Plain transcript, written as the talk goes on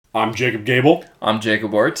I'm Jacob Gabel. I'm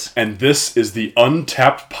Jacob Wurtz. And this is the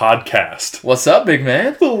Untapped Podcast. What's up, big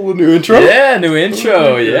man? A little new intro? Yeah, new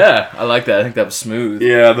intro. Yeah, I like that. I think that was smooth.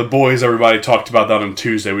 Yeah, the boys, everybody talked about that on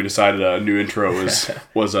Tuesday. We decided a new intro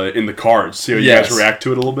was in the cards. See how you guys react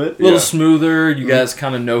to it a little bit? A little smoother. You guys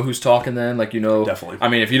kind of know who's talking then. Like, you know. Definitely. I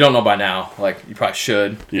mean, if you don't know by now, like, you probably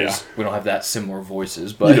should. Yeah. We don't have that similar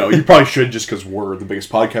voices. But you probably should just because we're the biggest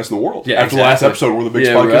podcast in the world. Yeah, After the last episode, we're the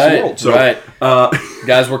biggest podcast in the world. So, right.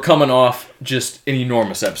 Guys, we're coming off just an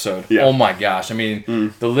enormous episode. Yeah. Oh my gosh. I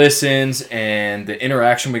mean, the listens and the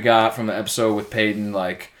interaction we got from the episode with Peyton,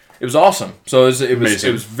 like, it was awesome. So it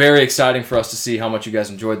was very exciting for us to see how much you guys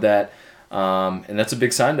enjoyed that. And that's a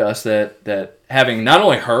big sign to us that having not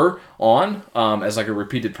only her on as like a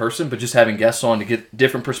repeated person, but just having guests on to get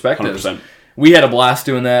different perspectives. 100%. We had a blast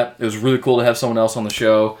doing that. It was really cool to have someone else on the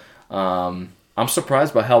show. I'm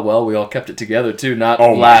surprised by how well we all kept it together too, not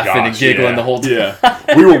laughing and giggling the whole time.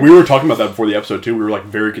 Yeah, we were talking about that before the episode too. We were like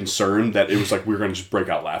very concerned that it was like we were going to just break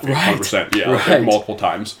out laughing, 100%. Yeah, like multiple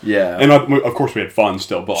times. Yeah, and of course we had fun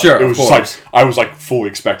still, but sure, it was just like I was like fully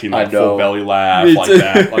expecting like a full belly laugh like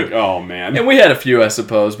that. Like, oh man. And we had a few, I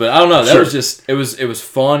suppose, but I don't know. That was just it was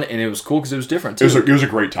fun and it was cool because it was different too. It was a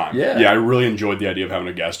great time. Yeah, I really enjoyed the idea of having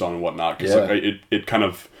a guest on and whatnot because like, it kind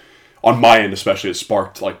of. On my end, especially, it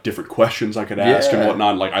sparked like different questions I could ask and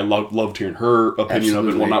whatnot. Like I loved hearing her opinion of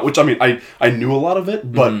it and whatnot. Which I mean, I knew a lot of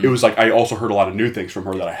it, but it was like I also heard a lot of new things from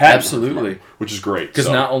her that I hadn't. Absolutely, which is great. Because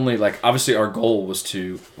not only like obviously our goal was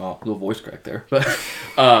to little voice crack there, but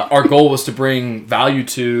our goal was to bring value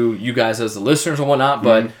to you guys as the listeners and whatnot.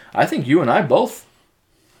 But I think you and I both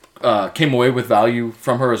came away with value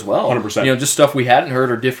from her as well. 100%. You know, just stuff we hadn't heard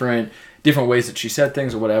or different ways that she said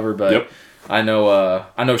things or whatever. But I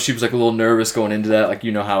know she was like a little nervous going into that, like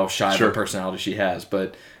you know how shy of a personality she has,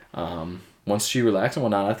 but once she relaxed and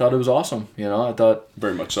whatnot, I thought it was awesome. You know, I thought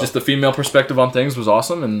very much so. Just the female perspective on things was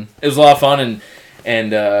awesome, and it was a lot of fun,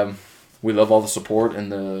 and we love all the support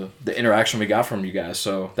and the interaction we got from you guys.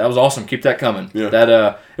 So that was awesome. Keep that coming. Yeah.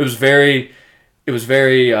 That it was very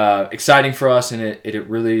exciting for us, and it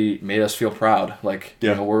really made us feel proud. Like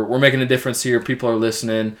you know, we're making a difference here. People are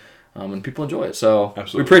listening. And people enjoy it, so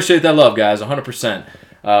we appreciate that love, guys, 100%.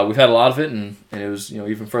 We've had a lot of it, and it was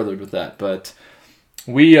even furthered with that. But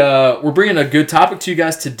we're bringing a good topic to you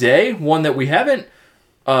guys today, one that we haven't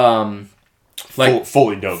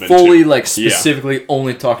fully dove into, like specifically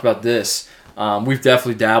only talked about this. We've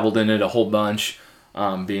definitely dabbled in it a whole bunch,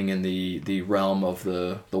 being in the realm of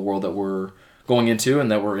the world that we're going into and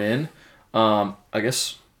that we're in. I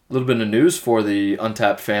guess a little bit of news for the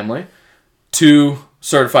Untapped family. 2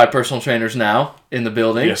 certified personal trainers now in the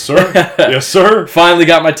building. Yes, sir. Yes, sir. Finally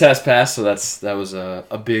got my test passed, so that was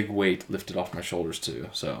a big weight lifted off my shoulders too.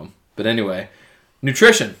 So, but anyway,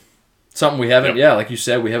 nutrition, something we haven't, like you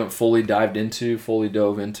said, we haven't fully dove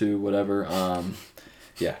into, whatever.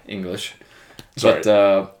 English. Sorry.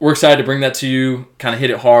 But we're excited to bring that to you. Kind of hit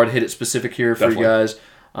it hard, hit it specific here for you guys.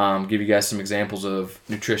 Give you guys some examples of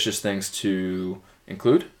nutritious things to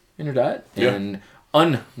include in your diet and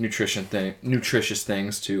nutritious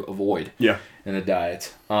things to avoid in a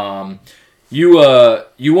diet. You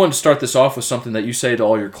wanted to start this off with something that you say to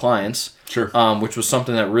all your clients, which was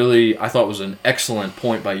something that really I thought was an excellent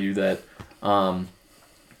point by you that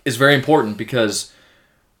is very important because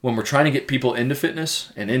when we're trying to get people into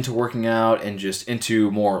fitness and into working out and just into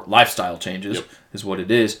more lifestyle changes is what it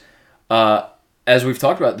is. As we've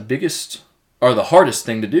talked about, the biggest or the hardest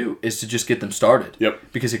thing to do is to just get them started.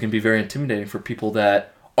 Because it can be very intimidating for people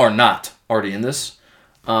that are not already in this.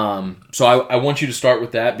 So I want you to start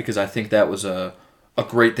with that because I think that was a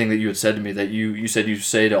great thing that you had said to me that you said you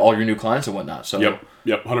say to all your new clients and whatnot. So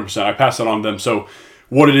Yep, 100%. I pass that on to them. So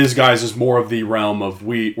what it is, guys, is more of the realm of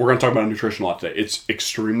we're going to talk about nutrition a lot today. It's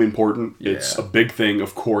extremely important. It's a big thing,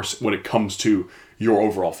 of course, when it comes to your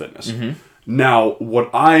overall fitness. Now,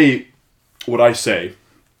 what I say,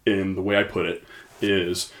 in the way I put it,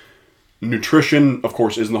 is nutrition, of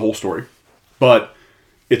course, isn't the whole story, but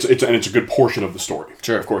it's a good portion of the story.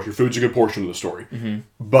 Sure. Of course, your food's a good portion of the story.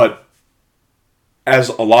 But as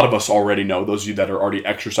a lot of us already know, those of you that are already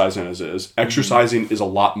exercising as is, exercising is a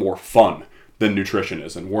lot more fun than nutrition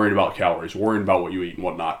is, and worrying about calories, worrying about what you eat and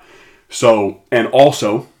whatnot. So, and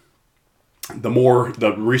also, the more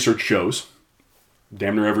the research shows,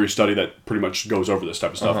 damn near every study that pretty much goes over this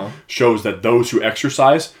type of stuff, shows that those who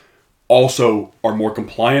exercise also are more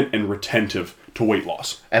compliant and retentive to weight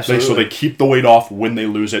loss. Absolutely. So they keep the weight off when they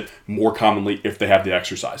lose it more commonly if they have the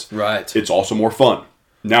exercise. Right. It's also more fun.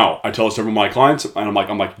 Now, I tell this to every one of my clients, and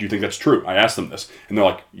I'm like, do you think that's true? I ask them this, and they're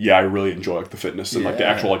like, yeah, I really enjoy like the fitness and like the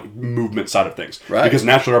actual like movement side of things, right? Because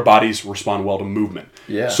naturally our bodies respond well to movement.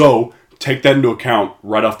 Yeah. So take that into account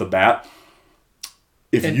right off the bat.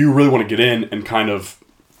 If you really want to get in and kind of,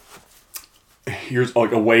 here's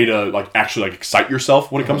like a way to like actually like excite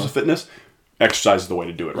yourself when it comes to fitness. Exercise is the way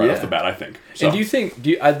to do it right off the bat, I think. So. And do you think?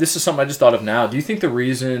 This is something I just thought of now. Do you think the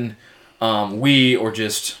reason we or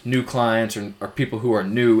just new clients or people who are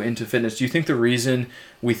new into fitness, do you think the reason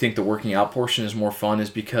we think the working out portion is more fun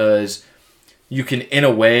is because you can, in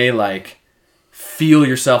a way, like feel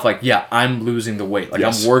yourself like, yeah, I'm losing the weight. Like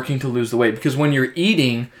I'm working to lose the weight. Because when you're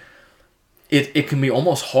eating, it can be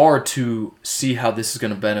almost hard to see how this is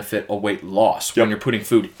going to benefit a weight loss when you're putting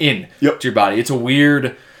food in to your body. It's a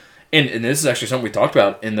weird, and this is actually something we talked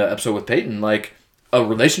about in the episode with Peyton, like a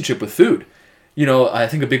relationship with food. You know, I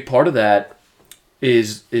think a big part of that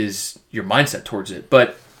is your mindset towards it.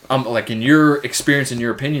 But like in your experience, in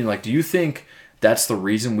your opinion, like do you think that's the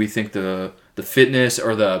reason we think the fitness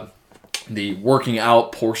or the working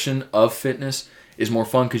out portion of fitness is more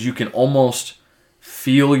fun? Because you can almost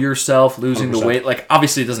feel yourself losing 100%. The weight. Like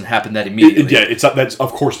obviously it doesn't happen that immediately. That's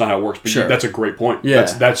of course not how it works. But that's a great point. Yeah,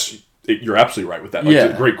 you're absolutely right with that. Like,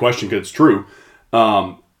 it's a great question because it's true.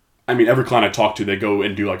 I mean, every client I talk to, they go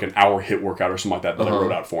and do like an hour HIIT workout or something like that I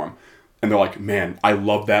wrote out for them. And they're like, man, I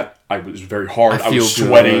love that. It was very hard. I was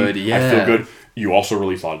sweating. Good. I feel good. You also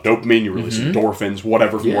release a lot of dopamine. You release endorphins,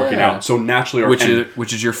 whatever from working out. So naturally,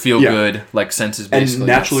 which is your feel good like senses basically. And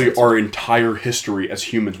naturally, our entire history as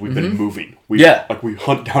humans, we've been moving. We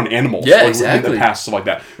hunt down animals. In the past, stuff like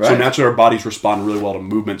that. Right. So naturally, our bodies respond really well to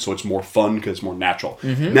movement. So it's more fun because it's more natural.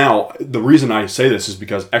 Now, the reason I say this is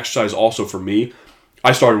because exercise also for me.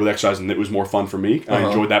 I started with exercise and it was more fun for me. I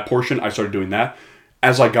enjoyed that portion. I started doing that.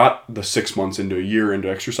 As I got the 6 months into a year into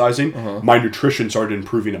exercising, my nutrition started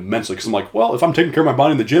improving immensely. Because I'm like, well, if I'm taking care of my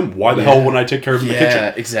body in the gym, why the hell wouldn't I take care of it in the kitchen?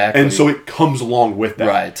 Yeah, exactly. And so it comes along with that.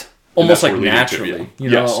 Right. Almost like naturally. You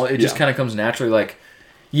know, it just kind of comes naturally. Like,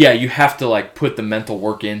 yeah, you have to like put the mental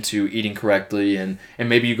work into eating correctly. And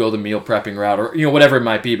maybe you go the meal prepping route or, you know, whatever it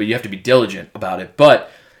might be. But you have to be diligent about it. But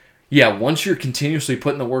yeah, once you're continuously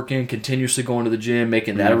putting the work in, continuously going to the gym,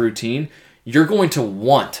 making that a routine, you're going to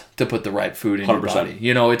want to put the right food in 100%. Your body.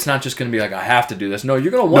 You know, it's not just going to be like, I have to do this. No,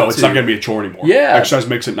 you're going to want to. No, it's not going to be a chore anymore. Yeah. Exercise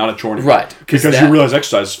makes it not a chore anymore. Right. Because you realize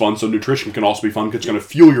exercise is fun, so nutrition can also be fun because it's going to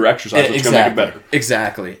fuel your exercise, so it's going to make it better.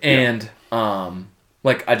 Exactly. And,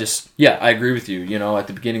 like, I agree with you. You know, at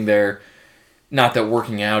the beginning there, not that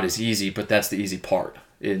working out is easy, but that's the easy part.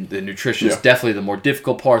 And the nutrition is definitely the more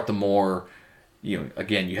difficult part, the more... You know,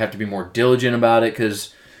 again, you have to be more diligent about it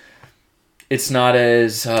because it's not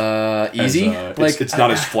as easy. It's not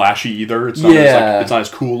as flashy either. It's not as it's not as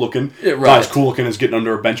cool looking. It's not as cool looking as getting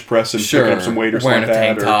under a bench press and picking up some weight or something like that.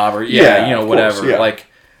 Wearing a tank top or you know, whatever. Course, Like,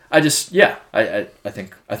 I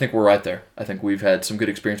think we're right there. I think we've had some good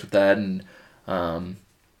experience with that, and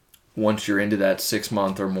once you're into that 6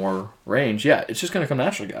 month or more range, it's just gonna come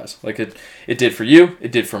naturally, guys. Like it did for you,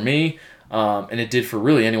 it did for me. And it did for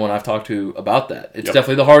really anyone I've talked to about that. It's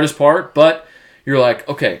definitely the hardest part, but you're like,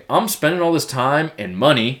 okay, I'm spending all this time and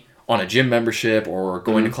money on a gym membership or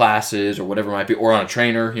going to classes or whatever it might be, or on a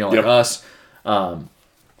trainer, you know, like us,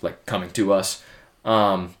 like coming to us.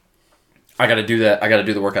 I got to do that. I got to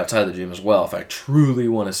do the work outside of the gym as well if I truly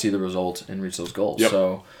want to see the results and reach those goals.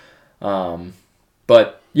 So,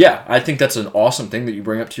 but yeah, I think that's an awesome thing that you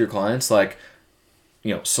bring up to your clients. Like,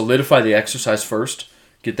 you know, solidify the exercise first.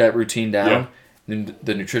 Get that routine down, then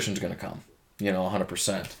the nutrition's going to come, you know,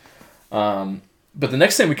 100%. But the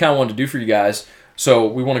next thing we kind of wanted to do for you guys, so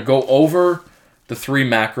we want to go over the 3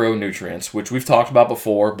 macronutrients, which we've talked about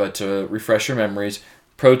before, but to refresh your memories,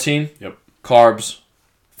 protein, carbs,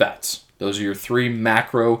 fats. Those are your 3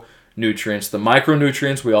 macronutrients. The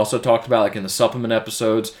micronutrients we also talked about, like in the supplement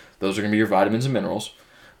episodes, those are going to be your vitamins and minerals.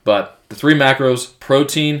 But the 3 macros,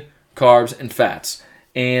 protein, carbs, and fats.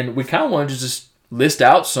 And we kind of wanted to just list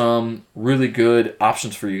out some really good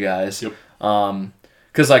options for you guys.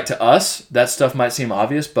 Because like to us, that stuff might seem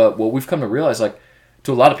obvious, but what we've come to realize, like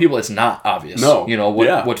to a lot of people, it's not obvious. No. You know,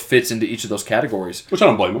 what fits into each of those categories. Which I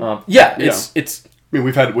don't blame them. It's I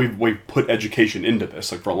mean, we've put education into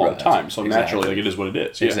this like for a long time, so naturally like it is what it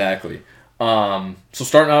is. Exactly. So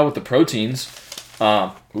starting out with the proteins,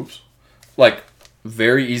 like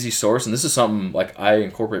very easy source, and this is something like I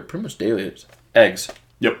incorporate pretty much daily. It's eggs.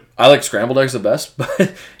 I like scrambled eggs the best,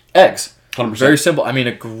 but eggs. 100%. Very simple. I mean,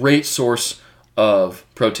 a great source of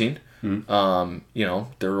protein. You know,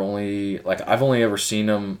 they're only, like, I've only ever seen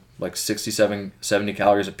them like 67, 70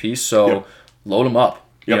 calories a piece, so load them up.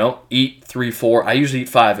 Eat 3, 4. I usually eat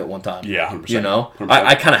 5 at one time. Yeah, 100%. 100%.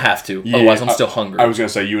 I kind of have to. Otherwise, I'm still hungry. I was going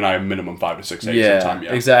to say, you and I have minimum 5 to 6 eggs at a time.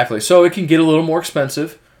 Yeah, exactly. So it can get a little more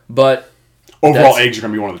expensive, but overall, eggs are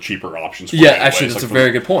going to be one of the cheaper options for actually, that's a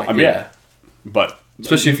very good point. But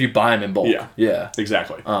especially if you buy them in bulk. Yeah,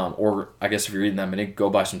 exactly. Or I guess if you're eating that many, go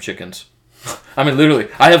buy some chickens. I mean, literally,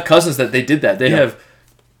 I have cousins that they did that. They have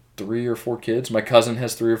 3 or 4 kids. My cousin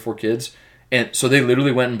has 3 or 4 kids. And so they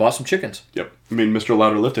literally went and bought some chickens. Yep. I mean, Mr.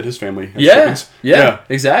 Louder lifted his family has chickens. Yeah,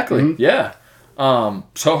 exactly. Mm-hmm. Yeah.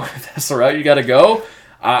 So if that's the route you got to go,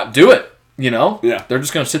 do it. Yeah. They're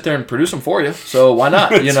just going to sit there and produce them for you. So why not?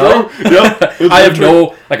 True. Yep. I have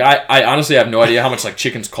I honestly have no idea how much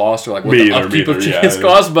chickens cost or what the upkeep of chickens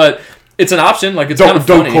cost, but it's an option. It's kind of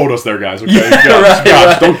funny. Don't quote us there, guys. Okay.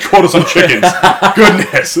 Right. Don't quote us on chickens.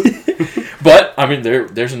 Goodness. But I mean,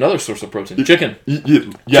 there's another source of protein: chicken. Yes.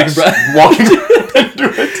 Chicken breast. Walking into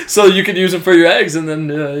it. So you could use them for your eggs, and then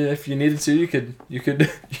if you needed to, you could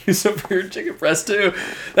use them for your chicken breast too.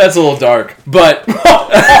 That's a little dark, but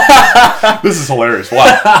this is hilarious.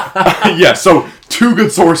 Wow. So 2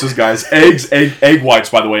 good sources, guys. Egg whites.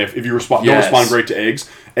 By the way, if you don't respond great to eggs,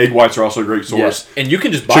 egg whites are also a great source. Yes. And you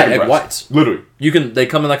can just buy egg whites. Literally. They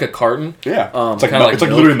come in like a carton. Yeah. It's like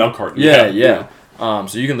literally a milk carton. Yeah.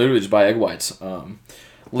 So you can literally just buy egg whites.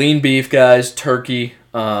 Lean beef, guys, turkey.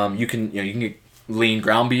 You can get lean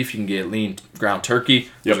ground beef. You can get lean ground turkey.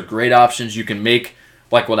 Those are great options. You can make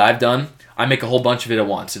like what I've done. I make a whole bunch of it at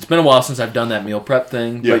once. It's been a while since I've done that meal prep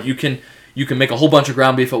thing, but you can make a whole bunch of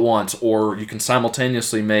ground beef at once, or you can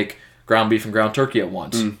simultaneously make ground beef and ground turkey at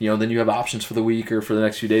once. Then you have options for the week or for the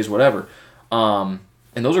next few days, whatever. And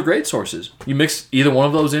those are great sources. You mix either one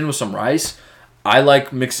of those in with some rice. I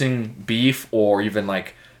like mixing beef or even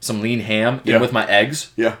like some lean ham in with my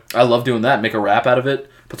eggs. Yeah. I love doing that. Make a wrap out of it.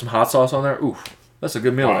 Put some hot sauce on there. Ooh, that's a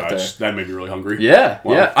good meal right there. That made me really hungry. Yeah.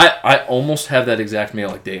 Wow. Yeah. I almost have that exact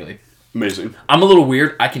meal daily. Amazing. I'm a little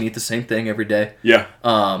weird. I can eat the same thing every day. Yeah.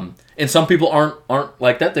 And some people aren't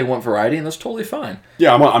like that. They want variety, and that's totally fine.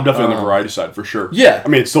 Yeah, I'm definitely on the variety side for sure. Yeah. I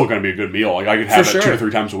mean, it's still going to be a good meal. I could have it 2 to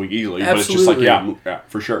 3 times a week easily. Absolutely. But it's just yeah,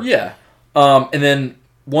 for sure. Yeah. And then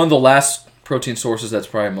one of the last protein sources that's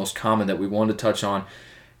probably most common that we wanted to touch on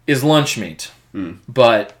is lunch meat.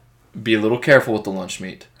 But be a little careful with the lunch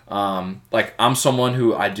meat. I'm someone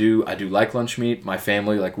who I do like lunch meat. My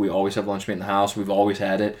family, we always have lunch meat in the house. We've always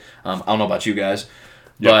had it. I don't know about you guys,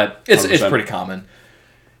 but it's pretty common.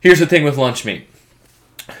 Here's the thing with lunch meat.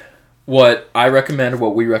 What we recommend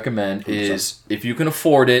 100%. Is if you can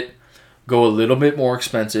afford it, go a little bit more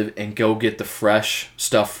expensive and go get the fresh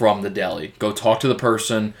stuff from the deli. Go talk to the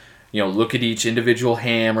person, look at each individual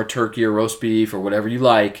ham or turkey or roast beef or whatever you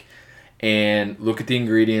like, and look at the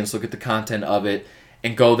ingredients, look at the content of it,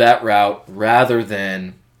 and go that route rather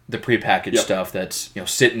than the prepackaged stuff that's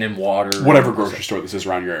sitting in water. Whatever grocery store this is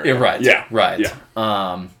around your area. Right. Yeah. Right.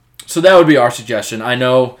 Yeah. So that would be our suggestion. I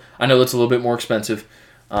know that's a little bit more expensive,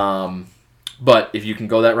 but if you can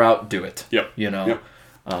go that route, do it. Yep. Yep.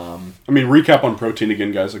 Recap on protein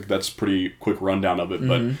again, guys. That's pretty quick rundown of it.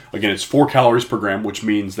 But again, it's 4 calories per gram, which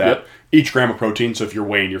means that each gram of protein. So if you're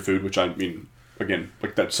weighing your food, which again,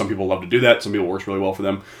 that some people love to do that. Some people works really well for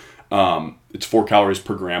them. It's 4 calories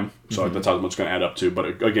per gram, so that's how much it's going to add up to.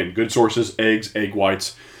 But again, good sources: eggs, egg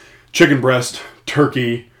whites, chicken breast,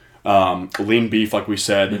 turkey, lean beef, like we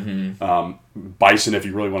said, bison. If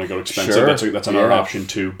you really want to go expensive, that's another option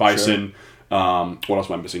too. Bison. Sure. What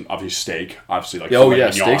else am I missing? Obviously, steak. Obviously,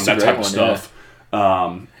 steak's that type of stuff.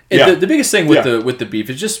 The biggest thing with the beef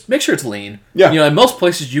is just make sure it's lean. Yeah. In most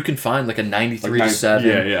places you can find a 93 to 7.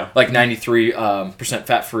 93%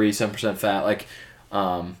 fat free, 7% fat.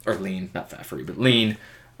 Or lean, not fat free, but lean.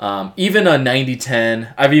 Even a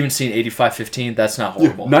 90-10. I've even seen 85-15. That's not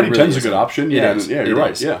horrible. 90-10 is a good option. Yeah, you're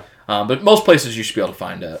right. Yeah. But most places you should be able to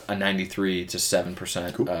find a 93 to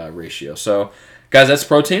 7% ratio. So, guys, that's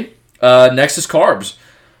protein. Next is carbs.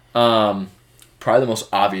 Probably the most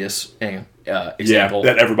obvious example.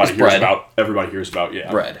 That everybody hears about. Everybody hears about. Yeah.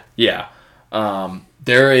 Bread. Yeah.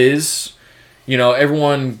 There is.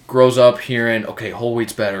 Everyone grows up hearing, okay, whole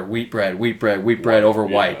wheat's better, wheat bread over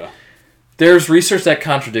white. There's research that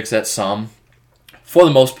contradicts that some. For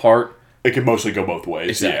the most part. It can mostly go both ways.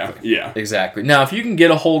 Exactly. Yeah. Exactly. Now, if you can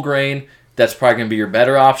get a whole grain, that's probably going to be your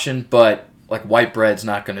better option, but white bread's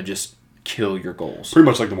not going to just kill your goals. Pretty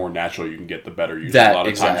much the more natural you can get, the better. Usually a lot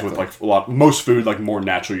of times with most food, more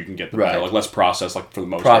natural you can get, the better. Less processed, for the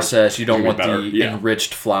most processed. You don't want the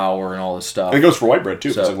enriched flour and all this stuff. And it goes for white bread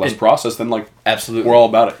too. So, it's less processed, then absolutely we're all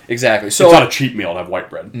about it. Exactly. So it's not a cheap meal to have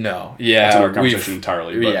white bread. No. Yeah. That's another conversation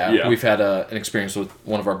entirely. But we've had an experience with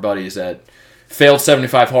one of our buddies that failed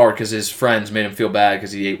 75 hard because his friends made him feel bad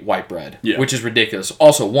because he ate white bread, which is ridiculous.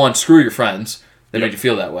 Also, one, screw your friends. They made you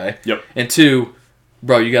feel that way. Yep. And two,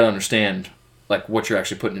 bro, you got to understand like what you're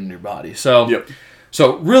actually putting in your body. So,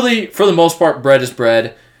 so really, for the most part, bread is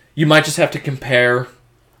bread. You might just have to compare,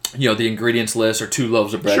 the ingredients list or 2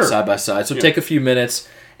 loaves of bread side by side. So take a few minutes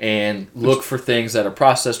and look for things that are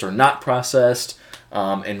processed or not processed,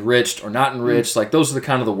 enriched or not enriched. Like those are the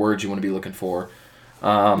kind of the words you want to be looking for.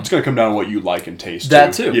 It's going to come down to what you like and taste.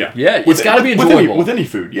 That too. Yeah. It's got to be enjoyable. With any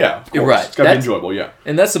food, yeah. Of course. Right. It's got to be enjoyable, yeah.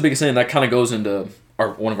 And that's the biggest thing. That kind of goes into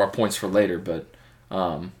one of our points for later. But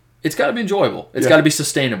it's got to be enjoyable. It's got to be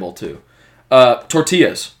sustainable too.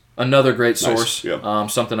 Tortillas, another great source.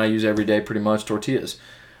 Nice. Something I use every day pretty much, tortillas.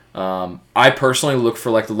 I personally look for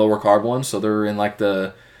like the lower carb ones. So they're in like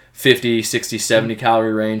the 50, 60, 70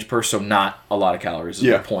 calorie range per. So not a lot of calories is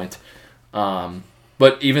the point.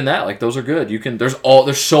 But even that, like those are good.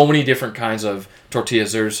 There's so many different kinds of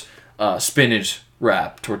tortillas. There's spinach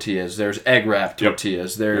wrap tortillas. There's egg wrap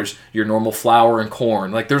tortillas. There's your normal flour and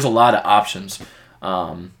corn. Like there's a lot of options.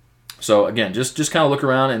 So again, just kind of look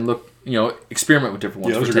around and look, experiment with different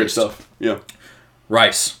ones. Yeah, those are great stuff. Yeah.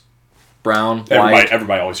 Rice, brown, white.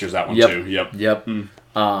 Everybody always hears that one too. Yep.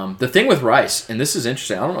 The thing with rice, and this is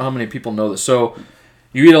interesting. I don't know how many people know this. So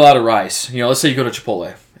you eat a lot of rice. Let's say you go to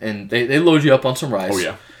Chipotle. And they load you up on some rice. Oh,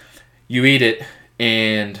 yeah. You eat it,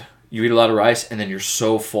 and you eat a lot of rice, and then you're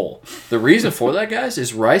so full. The reason for that, guys,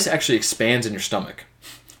 is rice actually expands in your stomach.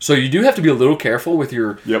 So you do have to be a little careful with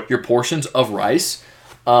your portions of rice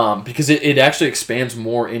because it actually expands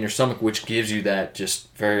more in your stomach, which gives you that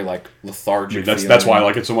just very, like, lethargic feeling. That's why I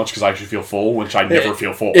like it so much, because I actually feel full, which I never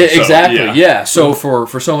feel full. Exactly, yeah. So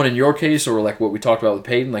for someone in your case, or like what we talked about with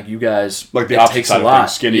Peyton, like you guys, like the opposite side of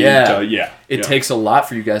things, skinny. It takes a lot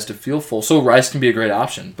for you guys to feel full. So rice can be a great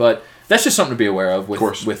option, but that's just something to be aware of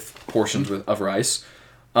with portions of rice.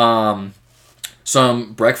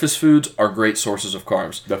 Some breakfast foods are great sources of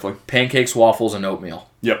carbs. Definitely. Pancakes, waffles, and oatmeal.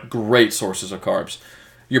 Yep. Great sources of carbs.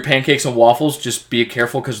 Your pancakes and waffles, just be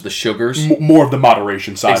careful because of the sugars. More of the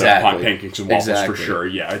moderation side of pancakes and waffles for sure.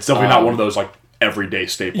 Yeah, it's definitely not one of those like everyday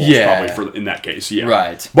staples. Probably in that case. Yeah,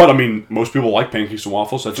 right. But I mean, most people like pancakes and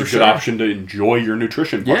waffles. That's a good option to enjoy your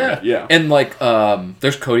nutrition. Yeah. And like,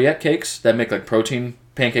 there's Kodiak cakes that make like protein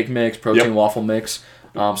pancake mix, protein waffle mix.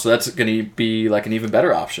 So that's going to be like an even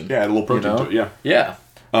better option. Yeah, a little protein to it. Yeah. Yeah.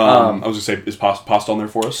 I was going to say, is pasta on there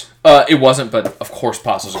for us? It wasn't, but of course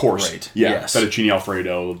pasta's great. Yeah. Yes. Fettuccine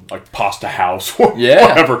Alfredo, like Pasta House,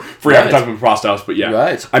 whatever. Free advertisement for Pasta House, but yeah.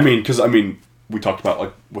 Right. I mean, we talked about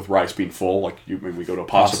like with rice being full, like when we go to a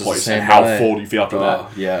pasta place, and how full do you feel after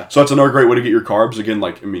that? Yeah. So that's another great way to get your carbs. Again,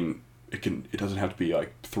 like, I mean, it doesn't have to be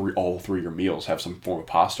like all three of your meals have some form of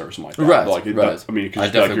pasta or something like that. Right. But like, I mean, it could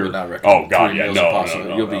just I definitely be like would not recommend. Oh god, yeah,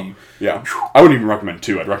 no. You'll be. Yeah, I wouldn't even recommend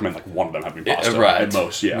 2. I'd recommend like one of them having pasta at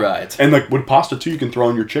most. Yeah. Right. And like with pasta too, you can throw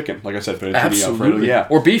in your chicken. Like I said, fettuccine Alfredo. Yeah.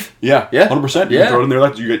 Or beef. Yeah. 100%. You can throw it in there.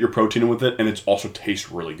 Like you get your protein in with it, and it also tastes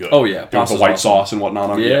really good. Oh yeah. With the white sauce and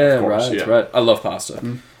whatnot on it. Yeah, of course. Right. I love pasta.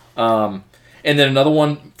 And then another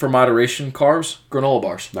one for moderation, carbs, granola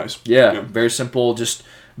bars. Nice. Yeah. Very simple. Just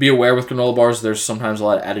be aware with granola bars, there's sometimes a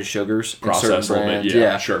lot of added sugars in certain brands.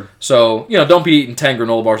 Yeah, sure. So, don't be eating 10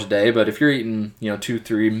 granola bars a day, but if you're eating, 2,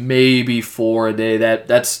 3, maybe 4 a day,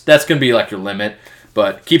 that's going to be like your limit.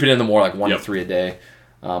 But keep it in the more like 1 to 3 a day.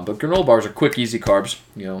 But granola bars are quick, easy carbs,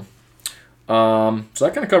 So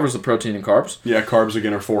that kind of covers the protein and carbs. Yeah, carbs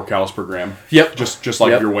again are 4 calories per gram. Yep. Just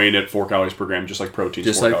like you're weighing it 4 calories per gram, just like protein.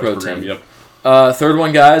 Just 4 like calories protein. per gram. Yep. Third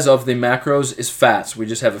one, guys, of the macros is fats. We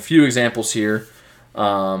just have a few examples here.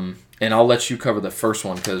 And I'll let you cover the first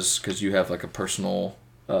one because you have like a personal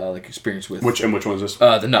experience with which one is this?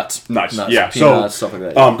 The nuts. Nuts. Yeah. Peanuts, stuff like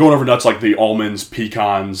that. Going over nuts like the almonds,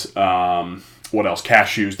 pecans, what else?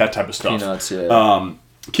 Cashews, that type of stuff. Peanuts. Yeah.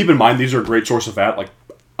 Keep in mind these are a great source of fat.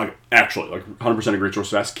 Actually 100% a great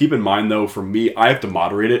source of fat. Keep in mind though, for me, I have to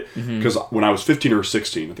moderate it because when I was 15 or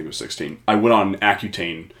 16, I think it was 16, I went on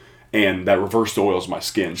Accutane. And that reversed the oils of my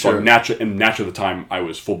skin. So naturally at the time, I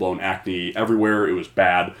was full-blown acne everywhere. It was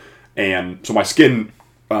bad. And so my skin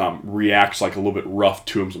reacts like a little bit rough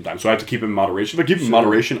to them sometimes. So I have to keep it in moderation. If I keep it in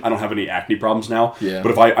moderation, I don't have any acne problems now. Yeah.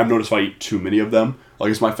 But if I've noticed if I eat too many of them, like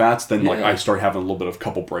it's my fats, then like I start having a little bit of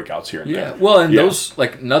couple breakouts here and there. Yeah. Well, and those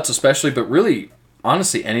like nuts especially, but really,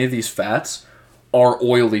 honestly, any of these fats are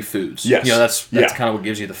oily foods. Yes. That's kind of what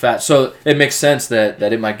gives you the fat. So it makes sense that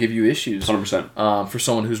it might give you issues. 100%. For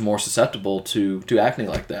someone who's more susceptible to acne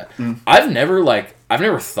like that. I've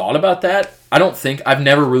never thought about that. I don't think I've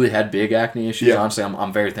never really had big acne issues. Yeah. Honestly,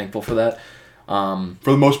 I'm very thankful for that.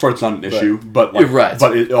 For the most part, it's not an issue, but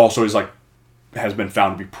it also is like has been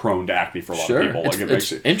found to be prone to acne for a lot of people. Like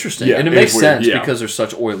it's interesting, and it makes sense because they're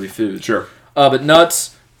such oily foods. Sure. But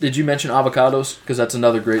nuts. Did you mention avocados? Because that's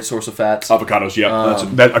another great source of fats. Avocados,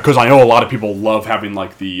 yeah. Because I know a lot of people love having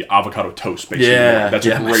like the avocado toast. Basically, that's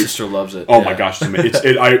a great. My sister loves it. Oh my gosh, I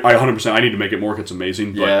 100%. I need to make it more. It's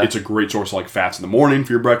amazing, but it's a great source of like fats in the morning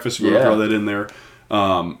for your breakfast. If you want to throw that in there.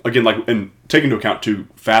 Again, like, and take into account too,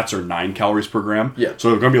 fats are 9 calories per gram. Yeah. So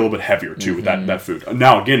they're going to be a little bit heavier too with that food.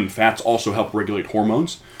 Now, again, fats also help regulate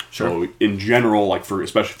hormones. Sure. So in general, like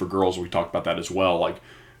especially for girls, we talked about that as well. Like,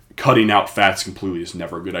 cutting out fats completely is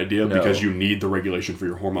never a good idea because you need the regulation for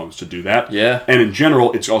your hormones to do that. Yeah. And in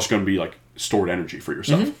general, it's also going to be like stored energy for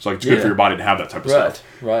yourself. So like, it's good for your body to have that type of stuff.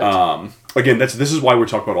 Right. Again, this is why we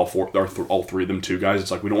talk about all three of them too, guys.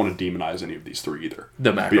 It's like we don't want to demonize any of these three either.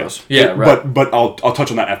 The macros. But I'll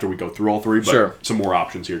touch on that after we go through all three. But some more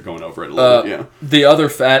options here going over it a little bit. Yeah. The other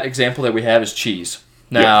fat example that we have is cheese.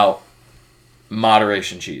 Now,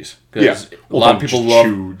 moderation cheese. Because a lot of people love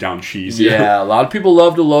chew down cheese. Yeah, a lot of people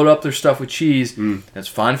love to load up their stuff with cheese. It's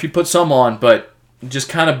fine if you put some on, but just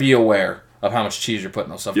kind of be aware of how much cheese you're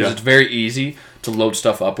putting on stuff. Because it's very easy to load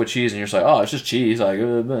stuff up with cheese, and you're just like, oh, it's just cheese. Like,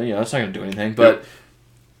 it's not going to do anything. But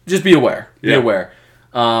just be aware. Be aware.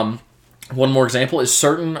 One more example is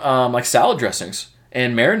certain like salad dressings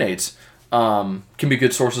and marinades can be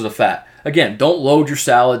good sources of fat. Again, don't load your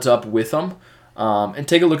salads up with them. And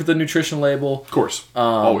take a look at the nutrition label. Of course.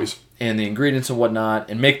 Always. And the ingredients and whatnot,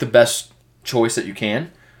 and make the best choice that you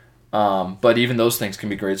can. But even those things can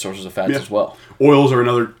be great sources of fats as well. Oils are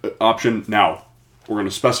another option. Now, we're going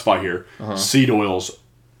to specify here, seed oils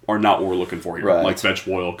are not what we're looking for here. Like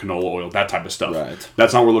vegetable oil, canola oil, that type of stuff.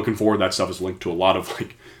 That's not what we're looking for. That stuff is linked to a lot of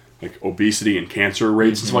like obesity and cancer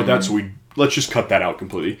rates and stuff like that. So let's just cut that out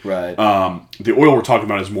completely. The oil we're talking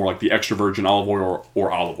about is more like the extra virgin olive oil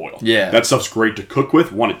or olive oil. That stuff's great to cook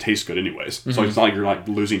with. One, it tastes good anyways. So it's not like you're like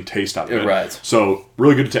losing taste out of it. So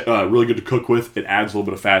really good to cook with. It adds a little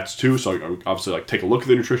bit of fats too. So obviously like take a look at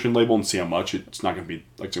the nutrition label and see how much. It's not going to be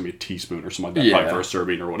like it's going to be a teaspoon or something like that probably for a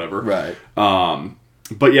serving or whatever.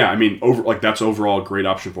 But yeah, I mean that's overall a great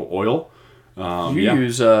option for oil. You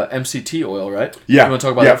use MCT oil, right? Yeah. You want to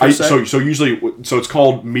talk about that for a second? So usually, it's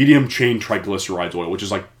called medium chain triglycerides oil, which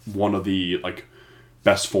is like one of the like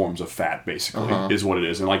best forms of fat, basically, is what it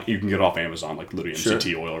is, and like you can get it off Amazon, like literally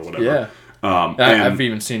MCT oil or whatever. I've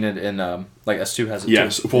even seen it in like S2 has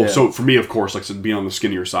it too. So for me, of course, like being on the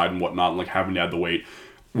skinnier side and whatnot, and like having to add the weight.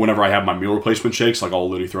 Whenever I have my meal replacement shakes, like I'll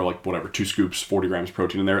literally throw like 2 scoops, 40 grams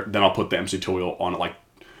protein in there. Then I'll put the MCT oil on it, like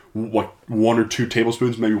 1 or 2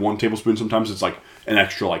 tablespoons, maybe 1 tablespoon. Sometimes it's like an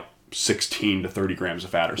extra like 16 to 30 grams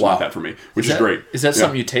of fat or something like that for me, which is great. Is that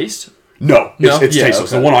something you taste? No, it's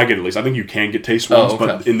tasteless. The one I get, at least, I think you can get taste ones,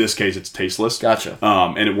 but in this case, it's tasteless. Gotcha.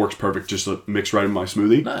 And it works perfect just to mix right in my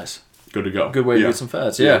smoothie. Nice. Good to go. Good way to get some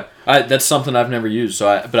fats. Yeah. That's something I've never used.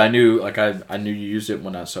 But I knew I knew you used it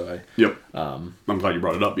when I I'm glad you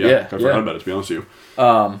brought it up. I forgot about it, to be honest with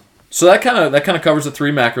you. So that kind of covers the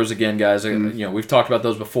 3 macros again, guys. We've talked about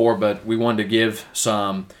those before, but we wanted to give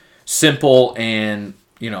some simple and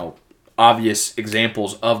obvious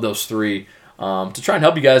examples of those 3 to try and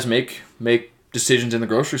help you guys make decisions in the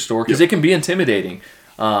grocery store because it can be intimidating.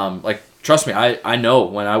 Like trust me, I know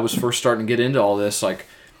when I was first starting to get into all this, like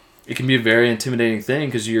it can be a very intimidating thing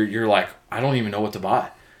because you're like, I don't even know what to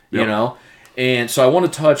buy, you know. And so I want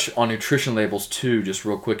to touch on nutrition labels too, just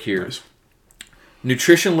real quick here. Nice.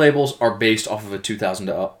 Nutrition labels are based off of a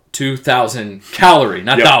 2,000 calorie,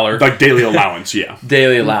 not dollar. Like daily allowance,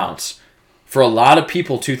 daily allowance. For a lot of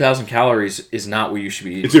people, 2,000 calories is not what you should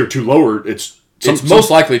be eating. It's either too low or it's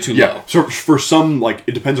most likely too low. So for some, like,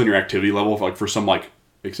 it depends on your activity level. Like for some, like,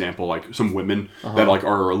 example, like some women that like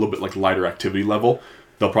are a little bit like lighter activity level,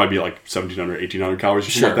 they'll probably be like 1,700, 1,800 calories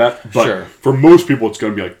or something like that. But for most people, it's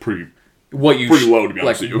going to be like pretty low, to be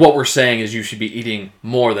honest with you. What we're saying is you should be eating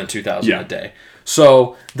more than 2,000 a day.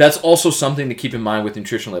 So that's also something to keep in mind with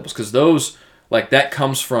nutrition labels because those that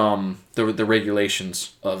comes from the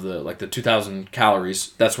regulations of the 2,000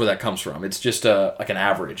 calories. That's where that comes from. It's just like an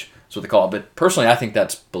average. That's what they call it. But personally, I think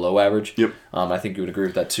that's below average. I think you would agree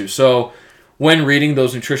with that too. So when reading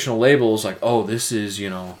those nutritional labels, like this is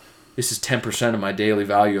 10% of my daily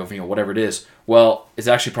value of whatever it is. Well, it's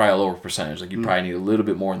actually probably a lower percentage. Like you probably need a little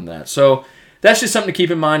bit more than that. So that's just something to keep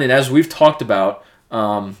in mind. And as we've talked about.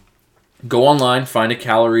 Go online, find a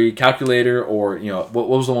calorie calculator, or what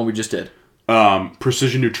was the one we just did?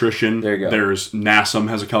 Precision Nutrition. There you go. There's NASM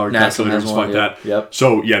has a calorie calculator and stuff like that. Yep.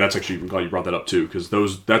 So that's actually, I'm glad you brought that up too, because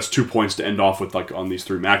that's 2 points to end off with on these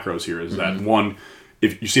 3 macros here. Is that one?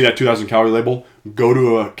 If you see that 2,000 calorie label, go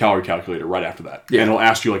to a calorie calculator right after that. And it'll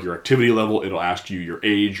ask you your activity level. It'll ask you your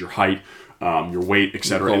age, your height. your weight,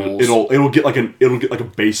 etc. It'll get like a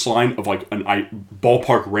baseline of like an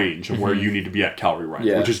ballpark range of where you need to be at calorie range,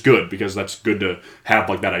 which is good because that's good to have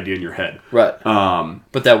like that idea in your head. Right.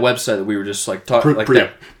 But that website that we were just like talking,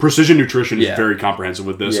 Precision Nutrition is very comprehensive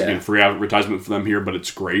with this. Again, free advertisement for them here, but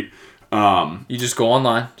it's great. You just go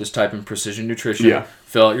online, just type in Precision Nutrition,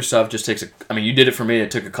 fill out your stuff. Just takes you did it for me.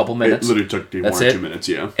 It took a couple minutes. It literally took 1 or 2 minutes.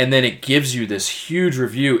 Yeah. And then it gives you this huge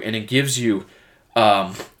review, and it gives you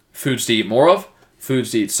foods to eat more of,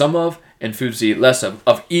 foods to eat some of, and foods to eat less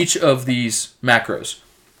of each of these macros.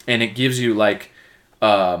 And it gives you like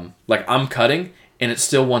I'm cutting, and it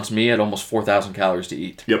still wants me at almost 4,000 calories to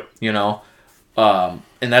eat. Yep. You know,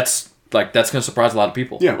 and that's going to surprise a lot of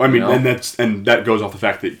people. Yeah, I mean, and that goes off the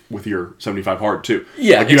fact that with your 75 hard too.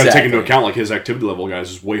 Yeah, like you got to take into account like his activity level,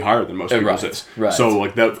 guys, is way higher than most people's is. Right. So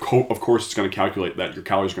like that, of course, it's going to calculate that your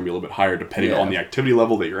calories are going to be a little bit higher depending on the activity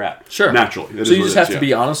level that you're at. Sure, naturally. So you just have to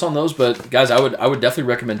be honest on those. But guys, I would definitely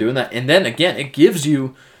recommend doing that. And then again, it gives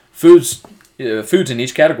you foods in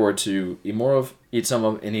each category to eat more of, eat some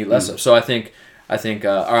of, and eat less of. So I think, or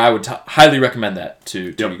I would highly recommend that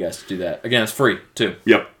to you guys to do that. Again, it's free too.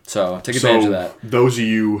 Yep. So take advantage of that. Those of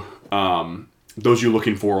you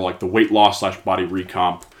looking for like the weight loss / body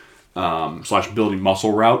recomp / building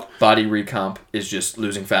muscle route. Body recomp is just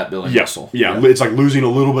losing fat, building muscle. Yeah, it's like losing a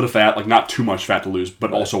little bit of fat, like not too much fat to lose,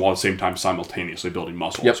 but also while at the same time simultaneously building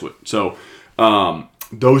muscle. Yep. So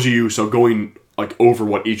those of you going like over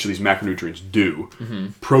what each of these macronutrients do.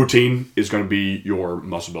 Protein is going to be your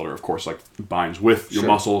muscle builder, of course, like binds with your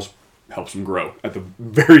muscles, helps them grow at the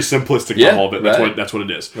very simplistic level of it. That's what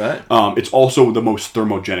it is. Right. It's also the most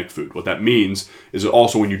thermogenic food. What that means is that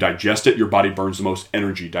also when you digest it, your body burns the most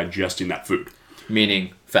energy digesting that food.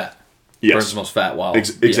 Meaning fat. Yes. Burns the most fat while...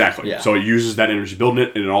 Exactly. Yeah. So it uses that energy building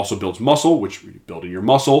it, and it also builds muscle, which building your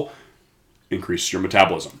muscle increases your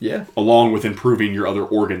metabolism. Yeah. Along with improving your other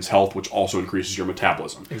organs' health, which also increases your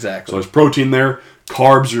metabolism. Exactly. So there's protein there.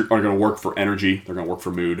 Carbs are going to work for energy. They're going to work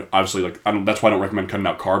for mood. Obviously, that's why I don't recommend cutting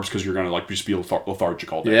out carbs, because you're going to just be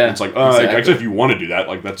lethargic all day. Yeah. And it's like, actually, if you want to do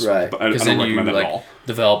that, that's right. I don't recommend that at all.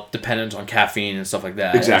 Develop dependence on caffeine and stuff like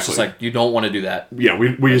that. Exactly. It's just like you don't want to do that. Yeah,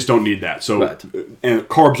 we just don't need that. So, and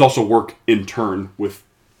carbs also work in turn with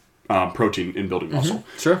protein in building muscle.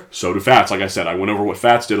 Sure. So do fats. Like I said, I went over what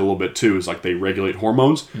fats did a little bit too. Is like they regulate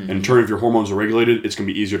hormones, and in turn, if your hormones are regulated, it's going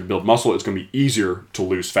to be easier to build muscle. It's going to be easier to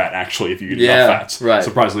lose fat actually if you eat enough fats. Right.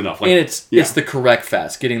 Surprisingly enough, and it's the correct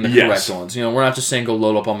fats, getting the correct ones. You know, we're not just saying go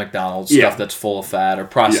load up on McDonald's stuff that's full of fat or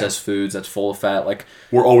processed foods that's full of fat. Like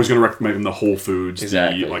we're always going to recommend the whole foods,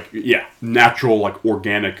 natural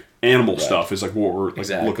organic animal stuff is like what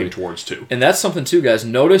we're looking towards too. And that's something too, guys.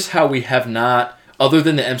 Notice how we have not. Other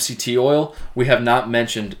than the MCT oil, we have not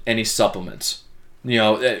mentioned any supplements. You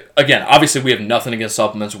know, again, obviously we have nothing against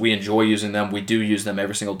supplements. We enjoy using them. We do use them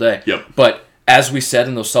every single day. Yep. But as we said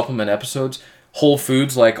in those supplement episodes, whole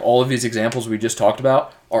foods, like all of these examples we just talked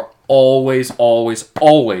about, are always, always,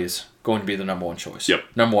 always going to be the number one choice. Yep.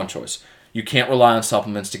 Number one choice. You can't rely on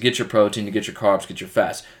supplements to get your protein, to get your carbs, get your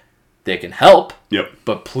fats. They can help,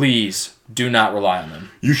 but please do not rely on them.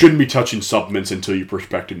 You shouldn't be touching supplements until you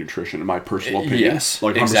perfected nutrition, in my personal opinion. Yes,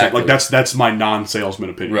 exactly. Like that's my non-salesman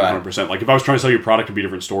opinion, 100%. Like if I was trying to sell you a product, it'd be a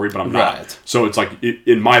different story, but I'm not. So it's like,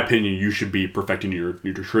 in my opinion, you should be perfecting your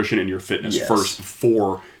nutrition and your fitness first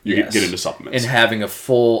before you get into supplements. And having a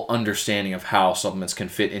full understanding of how supplements can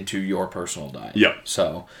fit into your personal diet. Yep.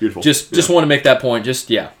 So beautiful. Just want to make that point.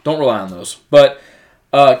 Don't rely on those. But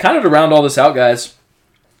kind of to round all this out, guys,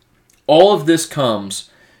 all of this comes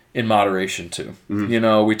in moderation too. You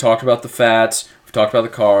know, we talked about the fats, we've talked about the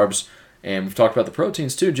carbs, and we've talked about the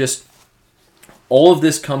proteins too. Just all of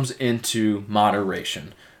this comes into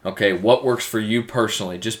moderation. Okay, what works for you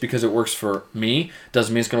personally? Just because it works for me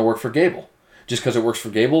doesn't mean it's going to work for Gabel. Just because it works for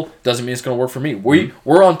Gabel doesn't mean it's going to work for me.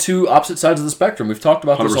 We're on two opposite sides of the spectrum. We've talked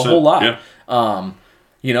about this a whole lot. Yeah.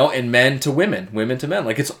 You know, and men to women, women to men.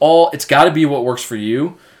 Like it's got to be what works for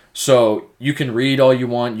you. So you can read all you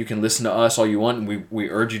want, you can listen to us all you want, and we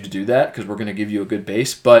urge you to do that because we're going to give you a good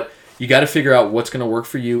base. But you got to figure out what's going to work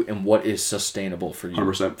for you and what is sustainable for you.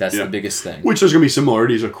 100%. That's the biggest thing. Which there's going to be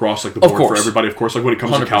similarities across the board for everybody, of course. Like when it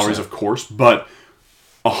comes 100%. To calories, of course, but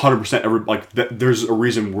 100%. There's a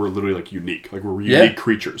reason we're literally unique. Like we're unique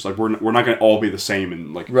creatures. Like we're not going to all be the same,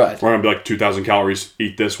 and we're going to be 2,000 calories.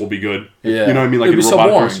 Eat this, we'll be good. Yeah. You know what I mean? Like it'd be so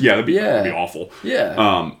boring. That'd be awful.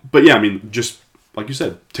 Yeah. But yeah, I mean, just. Like you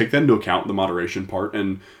said, take that into account, the moderation part,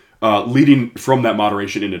 and leading from that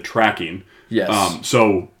moderation into tracking. Yes.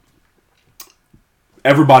 So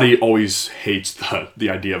everybody always hates the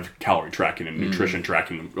idea of calorie tracking and nutrition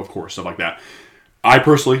tracking, of course, stuff like that. I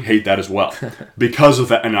personally hate that as well because of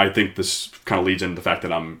that. And I think this kind of leads into the fact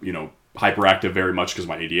that I'm, hyperactive very much because of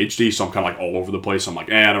my ADHD. So I'm kind of like all over the place. I'm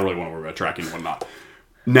like, I don't really want to worry about tracking and whatnot.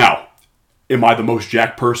 Now, am I the most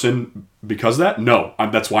jacked person because of that? No.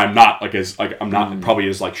 That's why I'm not I'm not probably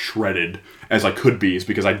as like shredded as I could be, is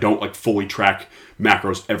because I don't like fully track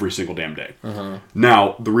macros every single damn day.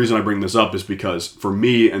 Now, the reason I bring this up is because for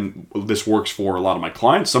me, and this works for a lot of my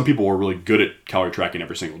clients, some people are really good at calorie tracking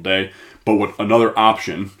every single day. But what another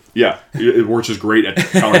option, Wurtz is great at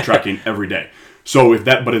calorie tracking every day. So if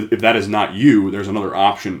that is not you, there's another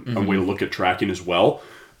option, a way to look at tracking as well.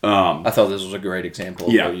 I thought this was a great example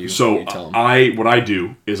of what you tell them. What I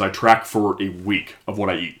do is I track for a week of what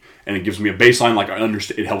I eat. And it gives me a baseline, like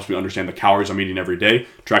it helps me understand the calories I'm eating every day,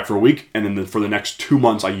 track for a week, and then for the next 2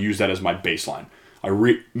 months, I use that as my baseline.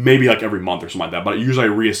 Maybe like every month or something like that, but usually I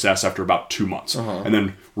reassess after about 2 months. And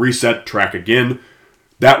then reset, track again.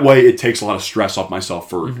 That way, it takes a lot of stress off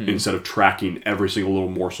myself instead of tracking every single little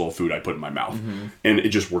morsel of food I put in my mouth. And it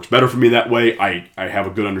just works better for me that way. I have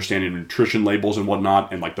a good understanding of nutrition labels and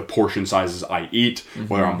whatnot, and like the portion sizes I eat,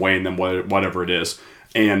 whether I'm weighing them, whatever it is.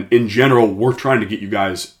 And in general, we're trying to get you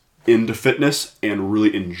guys into fitness and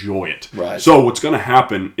really enjoy it. Right. So what's going to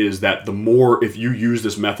happen is that if you use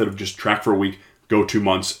this method of just track for a week, go 2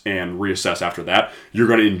 months and reassess after that, you're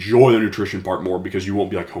going to enjoy the nutrition part more because you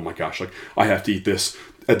won't be like, oh my gosh, like I have to eat this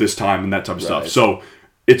at this time and that type of stuff. So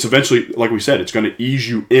it's eventually, like we said, it's going to ease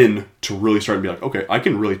you in to really start to be like, okay, I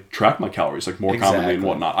can really track my calories like more commonly and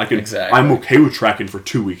whatnot. I'm okay with tracking for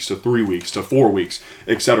 2 weeks to 3 weeks to 4 weeks,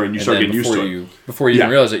 etc. And you start getting used to it. Before you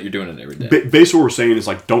even realize that you're doing it every day. Basically what we're saying is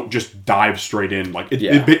like, don't just dive straight in. Like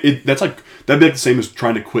that'd be like the same as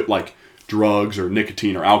trying to quit like drugs or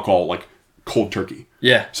nicotine or alcohol, like cold turkey.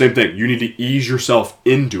 Yeah. Same thing. You need to ease yourself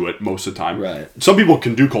into it most of the time. Right. Some people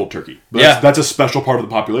can do cold turkey. But that's a special part of the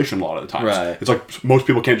population a lot of the times. Right. It's like most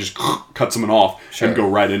people can't just cut someone off and go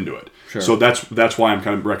right into it. Sure. So that's why I'm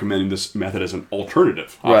kind of recommending this method as an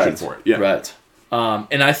alternative option for it. Yeah. Right.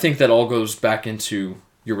 And I think that all goes back into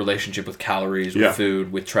your relationship with calories, with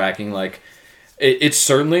food, with tracking. Like it's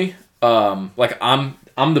certainly like I'm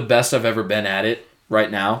the best I've ever been at it right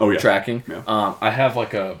now. Tracking. Yeah. I have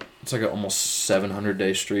it's like an almost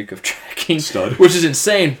 700-day streak of tracking, which is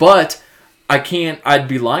insane. But I'd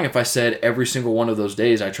be lying if I said every single one of those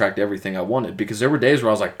days I tracked everything I wanted, because there were days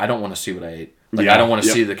where I was like, I don't want to see what I ate. Like I don't want to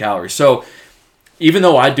see the calories. So even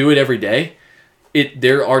though I do it every day,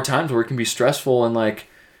 there are times where it can be stressful, and like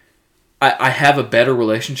I have a better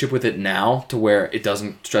relationship with it now to where it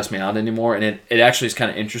doesn't stress me out anymore, and it actually is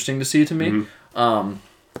kind of interesting to see to me.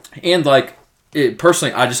 And like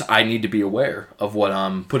personally, I need to be aware of what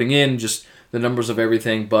I'm putting in, just the numbers of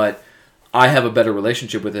everything, but I have a better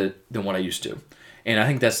relationship with it than what I used to. And I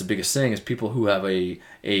think that's the biggest thing, is people who have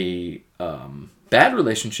a bad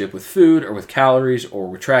relationship with food or with calories or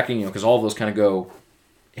with tracking, because all of those kind of go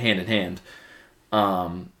hand in hand.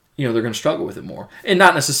 They're going to struggle with it more, and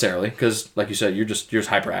not necessarily because, like you said, you're just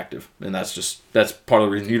hyperactive, and that's part of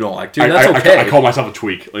the reason you don't like to. That's okay. I call myself a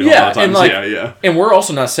tweak. A lot of times. And and we're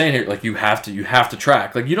also not saying here like you have to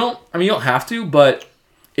track. Like you don't have to, but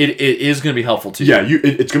it is going to be helpful to you. Yeah,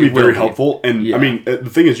 it's going to be very helpful, and I mean the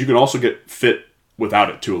thing is you can also get fit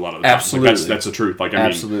without it too a lot of the time. Absolutely, like that's the truth. Like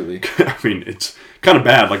absolutely. I mean it's kind of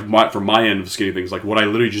bad. Like from my end of skinny things, like what I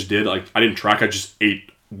literally just did, like I didn't track. I just ate.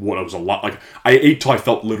 What it was a lot, like I ate till I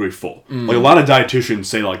felt literally full. Like a lot of dietitians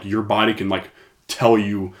say like your body can like tell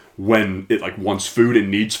you when it like wants food and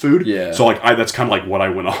needs food. Yeah. So like that's kind of like what I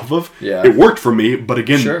went off of. Yeah. It worked for me, but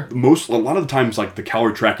again, a lot of the times like the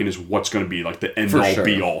calorie tracking is what's going to be like the end all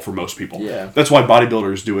be all for most people. Yeah. That's why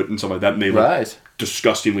bodybuilders do it and stuff like that, and they look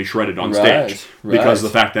disgustingly shredded on stage because of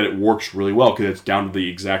the fact that it works really well because it's down to the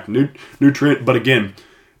exact nutrient. But again,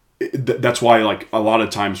 that's why, like, a lot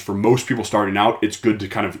of times for most people starting out, it's good to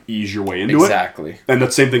kind of ease your way into it. Exactly. And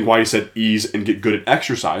that's the same thing why you said ease and get good at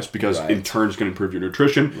exercise, because in turn it's going to improve your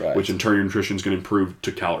nutrition, which in turn your nutrition is going to improve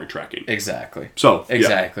to calorie tracking. Exactly. So,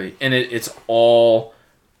 exactly. And it's all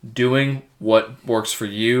doing what works for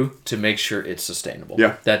you to make sure it's sustainable.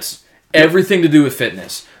 Yeah. That's everything to do with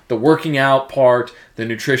fitness. The working out part, the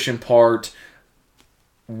nutrition part,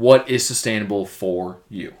 what is sustainable for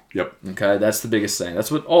you. Yep. Okay, that's the biggest thing.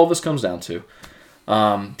 That's what all of this comes down to.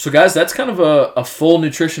 So, guys, that's kind of a full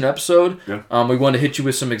nutrition episode. Yeah. We wanted to hit you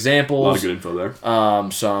with some examples. A lot of good info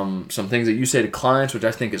there. Some things that you say to clients, which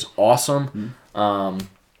I think is awesome. And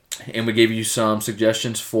we gave you some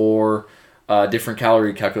suggestions for different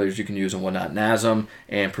calorie calculators you can use and whatnot. NASM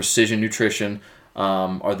and Precision Nutrition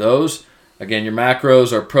are those. Again, your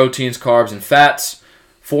macros are proteins, carbs, and fats.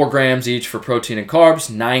 4 grams each for protein and carbs,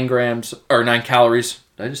 9 calories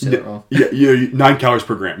Did I just say that wrong? Yeah, 9 calories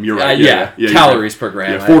per gram. You're right. Calories per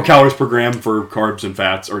gram. Yeah, 4 calories per gram for carbs and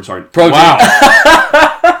fats. Or sorry, protein. Wow.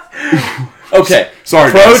 Okay.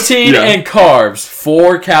 Sorry. Protein and carbs,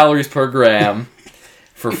 4 calories per gram.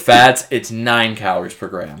 For fats, it's 9 calories per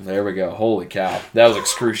gram. There we go. Holy cow. That was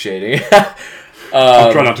excruciating.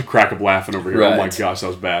 I'm trying not to crack up laughing over here. Right. Oh my gosh, that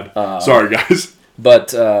was bad. Sorry, guys.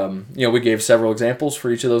 But, we gave several examples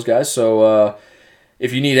for each of those guys. So,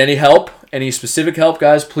 if you need any help, any specific help,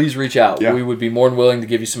 guys, please reach out. Yeah. We would be more than willing to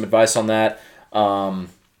give you some advice on that.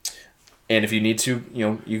 And if you need to,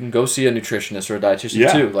 you can go see a nutritionist or a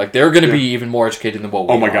dietitian too. Like, they're going to be even more educated than what we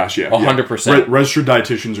are. Oh my gosh, 100%. Registered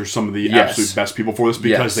dietitians are some of the absolute best people for this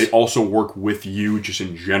because they also work with you just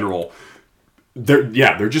in general.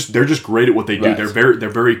 They're just great at what they do. Right. They're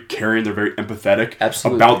very caring. They're very empathetic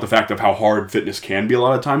about the fact of how hard fitness can be a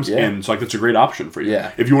lot of times, and so that's a great option for you.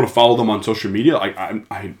 Yeah. If you want to follow them on social media,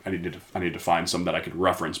 I need to find some that I could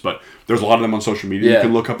reference, but there's a lot of them on social media you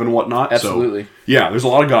can look up and whatnot. Absolutely. So, there's a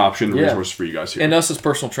lot of good options and resources for you guys here. And us as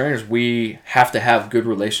personal trainers, we have to have good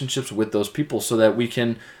relationships with those people so that we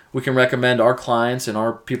can recommend our clients and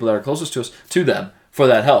our people that are closest to us to them. For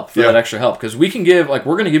that help, that extra help. Because we can give, we're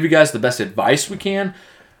going to give you guys the best advice we can,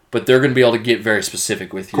 but they're going to be able to get very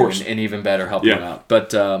specific with you and even better help you out.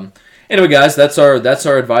 But anyway, guys, that's our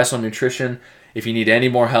advice on nutrition. If you need any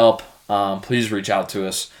more help, please reach out to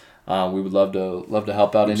us. We would love to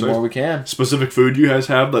help out any more we can. Specific food you guys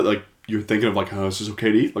have that you're thinking of this is okay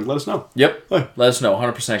to eat? Let us know. Yep. Hey. Let us know,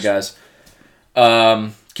 100%, guys.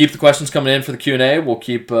 Keep the questions coming in for the Q&A. We'll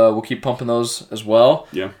keep pumping those as well.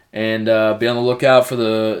 Yeah. And be on the lookout for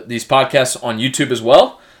these podcasts on YouTube as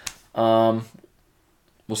well.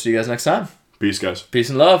 We'll see you guys next time. Peace, guys. Peace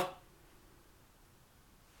and love.